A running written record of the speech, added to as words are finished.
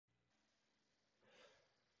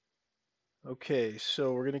Okay,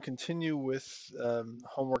 so we're going to continue with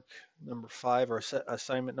homework number 5, or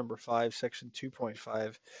assignment number 5, section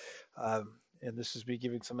 2.5. And this is me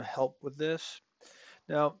giving some help with this.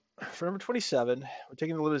 Now, for number 27, we're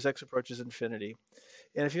taking the limit as x approaches infinity.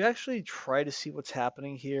 And if you actually try to see what's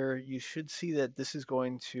happening here, you should see that this is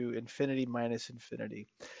going to infinity minus infinity.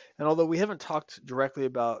 And although we haven't talked directly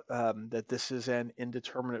about that this is an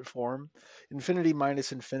indeterminate form, infinity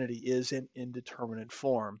minus infinity is an indeterminate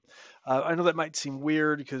form. I know that might seem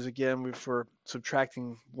weird because, again, if we're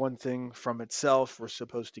subtracting one thing from itself, we're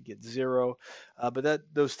supposed to get 0. But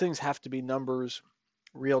those things have to be numbers,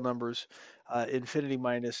 real numbers. Infinity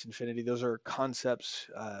minus infinity, those are concepts.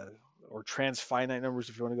 Or transfinite numbers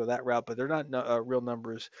if you want to go that route, but they're not real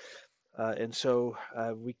numbers. And so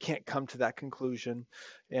we can't come to that conclusion.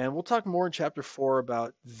 And we'll talk more in chapter 4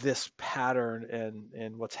 about this pattern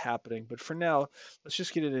and what's happening. But for now, let's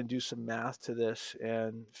just get in and do some math to this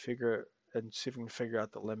and see if we can figure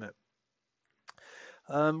out the limit.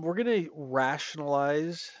 We're going to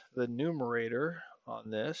rationalize the numerator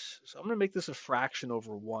on this. So I'm going to make this a fraction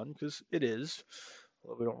over 1 because it is.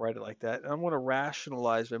 Well, we don't write it like that. And I'm going to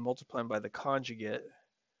rationalize by multiplying by the conjugate.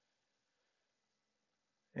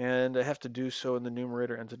 And I have to do so in the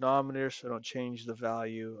numerator and denominator so I don't change the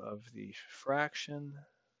value of the fraction,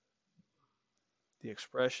 the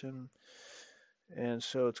expression. And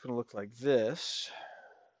so it's going to look like this.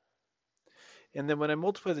 And then when I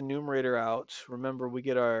multiply the numerator out, remember we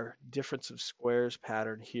get our difference of squares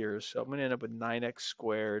pattern here. So I'm going to end up with 9x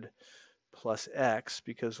squared plus x,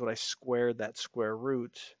 because when I square that square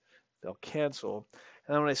root, they'll cancel.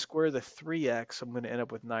 And then when I square the 3x, I'm going to end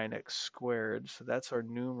up with 9x squared. So that's our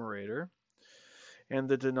numerator. And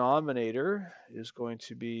the denominator is going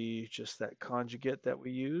to be just that conjugate that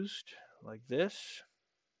we used, like this.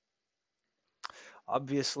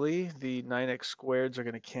 Obviously, the 9x squareds are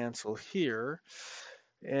going to cancel here.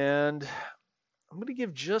 And I'm going to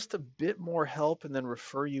give just a bit more help and then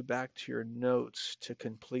refer you back to your notes to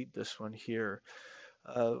complete this one here.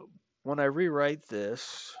 When I rewrite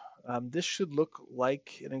this, this should look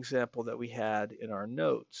like an example that we had in our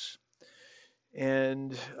notes.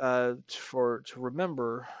 And to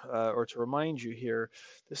remember or to remind you here,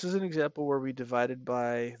 this is an example where we divided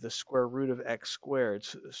by the square root of x squared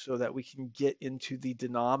so that we can get into the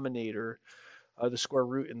denominator, the square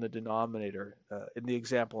root in the denominator in the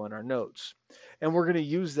example in our notes. And we're going to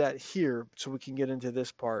use that here so we can get into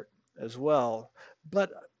this part as well.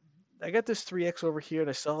 But I got this 3x over here and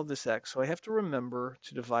I still have this x, so I have to remember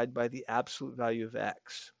to divide by the absolute value of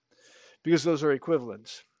x, because those are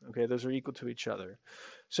equivalents. Okay, those are equal to each other.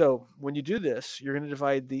 So when you do this, you're going to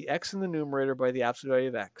divide the x in the numerator by the absolute value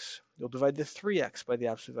of x. You'll divide the 3x by the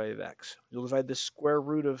absolute value of x. You'll divide the square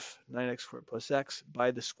root of 9x squared plus x by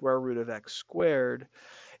the square root of x squared,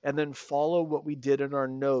 and then follow what we did in our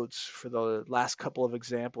notes for the last couple of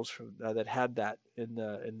examples from, that had that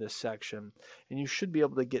in this section. And you should be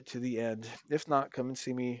able to get to the end. If not, come and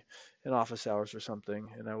see me in office hours or something,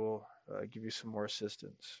 and I will give you some more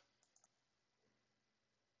assistance.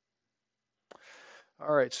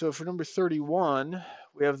 All right, so for number 31,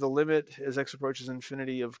 we have the limit as x approaches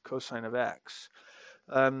infinity of cosine of x.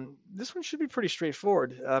 This one should be pretty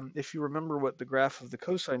straightforward. If you remember what the graph of the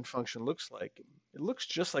cosine function looks like, it looks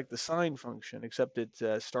just like the sine function, except it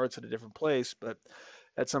starts at a different place, but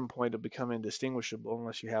at some point it'll become indistinguishable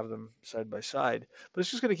unless you have them side by side. But it's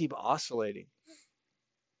just going to keep oscillating,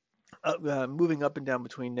 moving up and down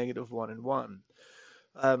between -1 and 1.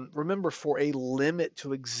 Remember, for a limit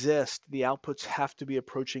to exist, the outputs have to be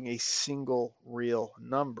approaching a single real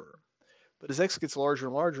number. But as x gets larger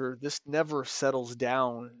and larger, this never settles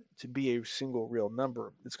down to be a single real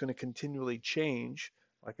number. It's going to continually change,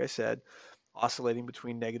 like I said, oscillating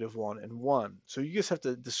between -1 and 1. So you just have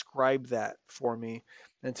to describe that for me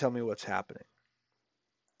and tell me what's happening.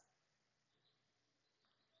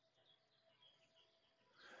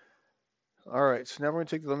 All right, so now we're going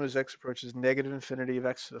to take the limit as x approaches negative infinity of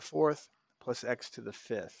x to the 4th plus x to the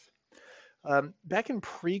 5th. Back in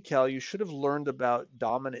pre-cal, you should have learned about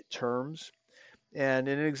dominant terms. And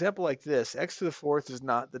in an example like this, x to the 4th is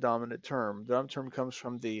not the dominant term. The dominant term comes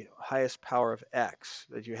from the highest power of x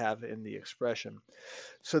that you have in the expression.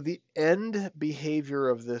 So the end behavior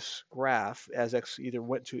of this graph, as x either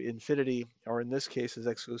went to infinity, or in this case, as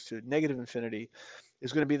x goes to negative infinity,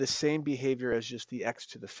 is going to be the same behavior as just the x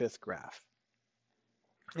to the 5th graph.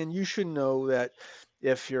 And you should know that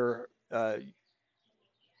if your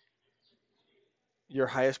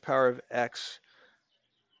highest power of x,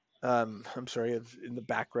 I'm sorry, in the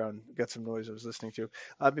background, got some noise I was listening to.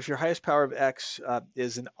 If your highest power of x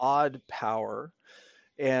is an odd power,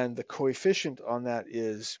 and the coefficient on that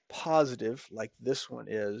is positive, like this one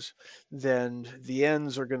is, then the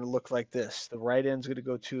ends are going to look like this. The right end's going to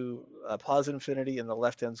go to positive infinity, and the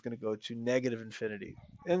left end's going to go to negative infinity.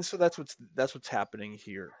 And so that's what's happening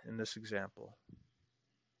here in this example.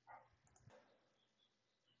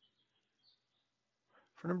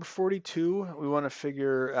 For number 42, we want to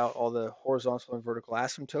figure out all the horizontal and vertical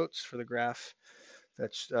asymptotes for the graph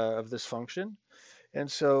that's of this function. And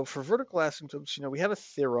so for vertical asymptotes, we have a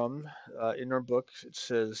theorem in our book. It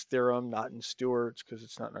says theorem, not in Stewart's because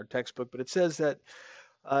it's not in our textbook, but it says that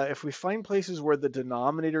if we find places where the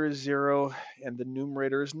denominator is 0 and the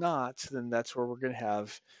numerator is not, then that's where we're going to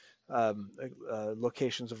have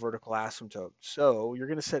locations of vertical asymptote. So you're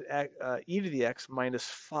going to set e to the x minus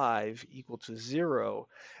 5 equal to 0,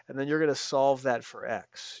 and then you're going to solve that for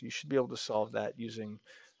x. You should be able to solve that using,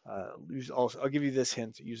 I'll give you this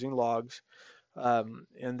hint, using logs.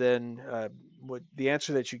 And then what the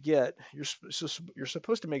answer that you get, you're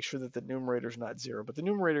supposed to make sure that the numerator is not 0, but the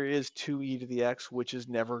numerator is 2e to the x, which is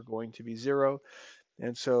never going to be 0.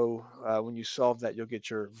 And so when you solve that, you'll get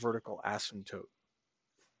your vertical asymptote.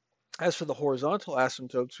 As for the horizontal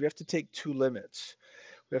asymptotes, we have to take two limits.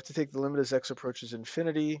 We have to take the limit as x approaches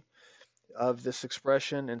infinity of this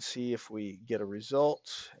expression and see if we get a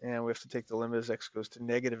result. And we have to take the limit as x goes to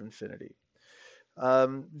negative infinity.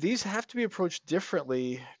 These have to be approached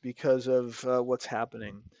differently because of what's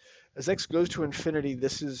happening. As x goes to infinity,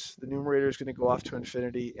 the numerator is going to go off to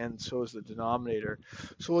infinity, and so is the denominator.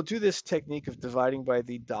 So we'll do this technique of dividing by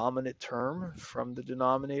the dominant term from the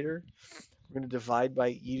denominator. We're going to divide by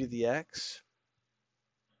e to the x,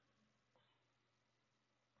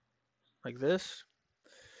 like this.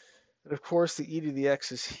 And of course, the e to the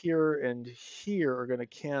x's here and here are going to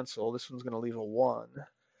cancel. This one's going to leave a 1.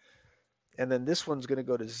 And then this one's going to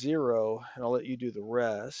go to 0, and I'll let you do the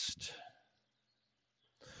rest.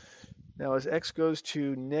 Now, as x goes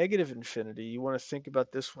to negative infinity, you want to think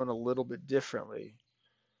about this one a little bit differently.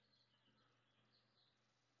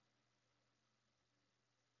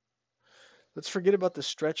 Let's forget about the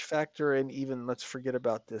stretch factor, and even let's forget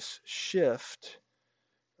about this shift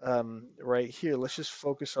right here. Let's just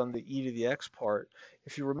focus on the e to the x part.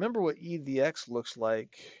 If you remember what e to the x looks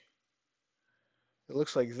like, it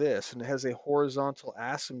looks like this, and it has a horizontal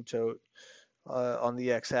asymptote on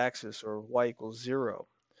the x-axis, or y equals 0.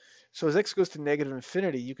 So as x goes to negative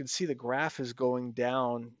infinity, you can see the graph is going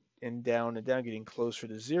down and down and down, getting closer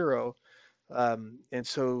to 0. And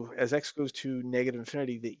so as x goes to negative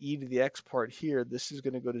infinity, the e to the x part here, this is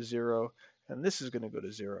going to go to 0, and this is going to go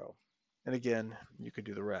to 0. And again, you could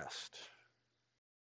do the rest.